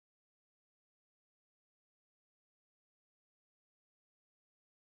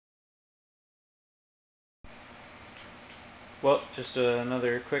Well, just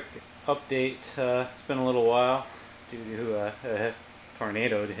another quick update. It's been a little while due to a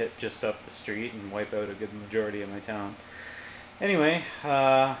tornado to hit just up the street and wipe out a good majority of my town. Anyway,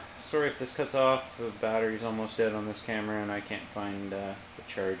 sorry if this cuts off. The battery's almost dead on this camera and I can't find the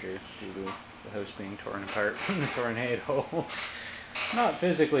charger due to the house being torn apart from the tornado. Not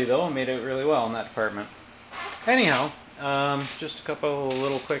physically though, I made out really well in that department. Anyhow, just a couple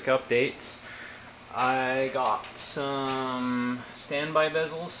little quick updates. I got some standby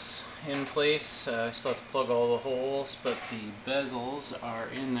bezels in place. I still have to plug all the holes, but the bezels are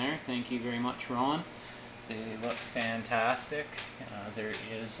in there. Thank you very much, Ron. They look fantastic. There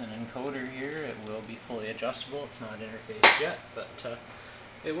is an encoder here. It will be fully adjustable. It's not interfaced yet, but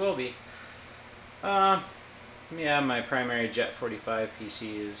it will be. Yeah, my primary Jet 45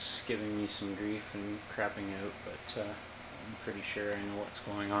 PC is giving me some grief and crapping out, but I'm pretty sure I know what's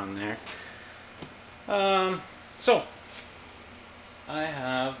going on there. So I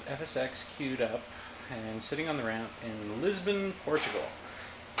have FSX queued up and sitting on the ramp in Lisbon, Portugal.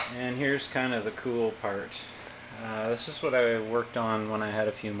 And here's kind of the cool part. This is what I worked on when I had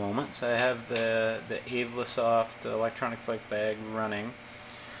a few moments. I have the Avlasoft electronic flight bag running.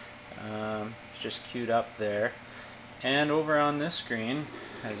 It's just queued up there. And over on this screen,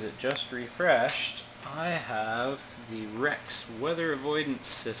 as it just refreshed, I have the Rex weather avoidance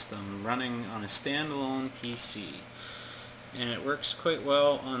system running on a standalone PC. And it works quite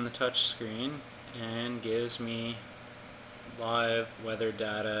well on the touch screen and gives me live weather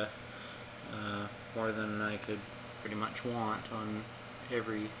data, more than I could pretty much want on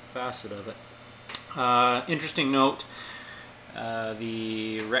every facet of it. Interesting note,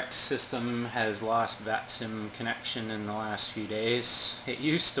 the Rex system has lost VATSIM connection in the last few days. It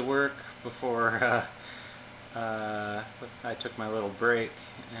used to work before I took my little break,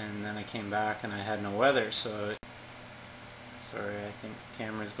 and then I came back and I had no weather, so sorry, I think the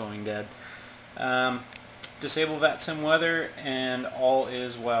camera's going dead. Disable VATSIM weather and all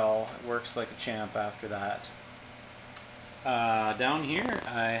is well. It works like a champ after that. Down here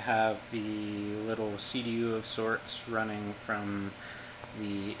I have the little CDU of sorts running from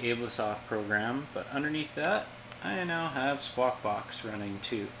the Avlasoft program, but underneath that I now have Squawkbox running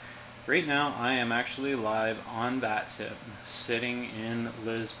too. Right now I am actually live on VATSIM sitting in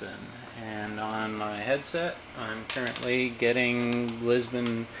Lisbon, and on my headset I'm currently getting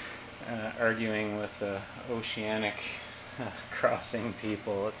Lisbon arguing with oceanic crossing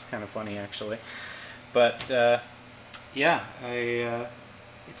people. It's kind of funny actually, but yeah, it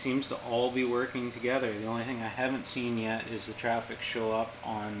seems to all be working together. The only thing I haven't seen yet is the traffic show up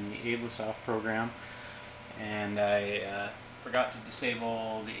on the Avlasoft program, and I forgot to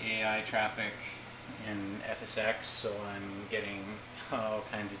disable the AI traffic in FSX, so I'm getting all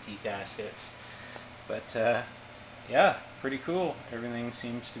kinds of TCAS hits. But yeah, pretty cool. Everything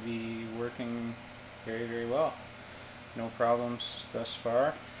seems to be working very, very well. No problems thus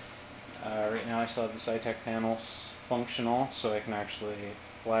far. Right now I still have the SciTech panels functional, so I can actually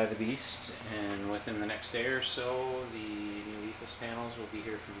fly the beast, and within the next day or so the new leafless panels will be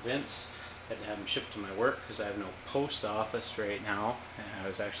here from Vince. I had to have them shipped to my work because I have no post office right now, and I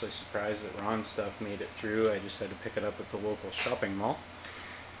was actually surprised that Ron's stuff made it through. I just had to pick it up at the local shopping mall.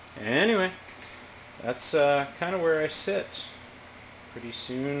 Anyway, that's kind of where I sit. Pretty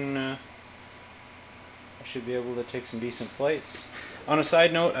soon I should be able to take some decent flights. On a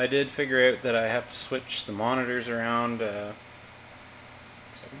side note, I did figure out that I have to switch the monitors around.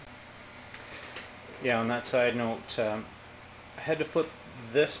 Yeah, on that side note, I had to flip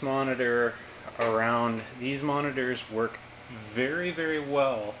this monitor around. These monitors work very, very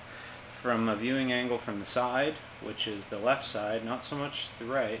well from a viewing angle from the side, which is the left side, not so much the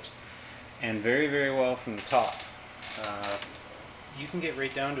right, and very, very well from the top. You can get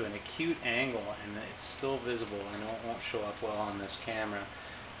right down to an acute angle and it's still visible. I know it won't show up well on this camera,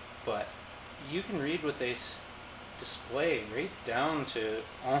 but you can read what they display right down to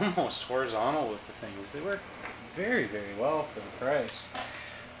almost horizontal with the things. They work very, very well for the price.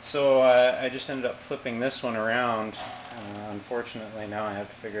 So I just ended up flipping this one around. Unfortunately now I have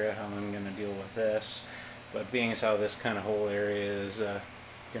to figure out how I'm going to deal with this, but being as how this kind of whole area is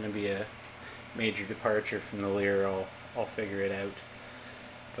going to be a major departure from the Lear, I'll figure it out.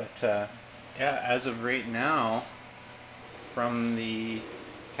 But yeah, as of right now, from the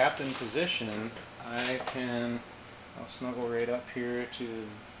captain position, I'll snuggle right up here to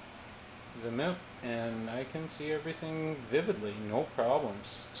the MIP and I can see everything vividly, no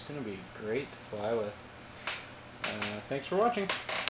problems. It's going to be great to fly with. Thanks for watching.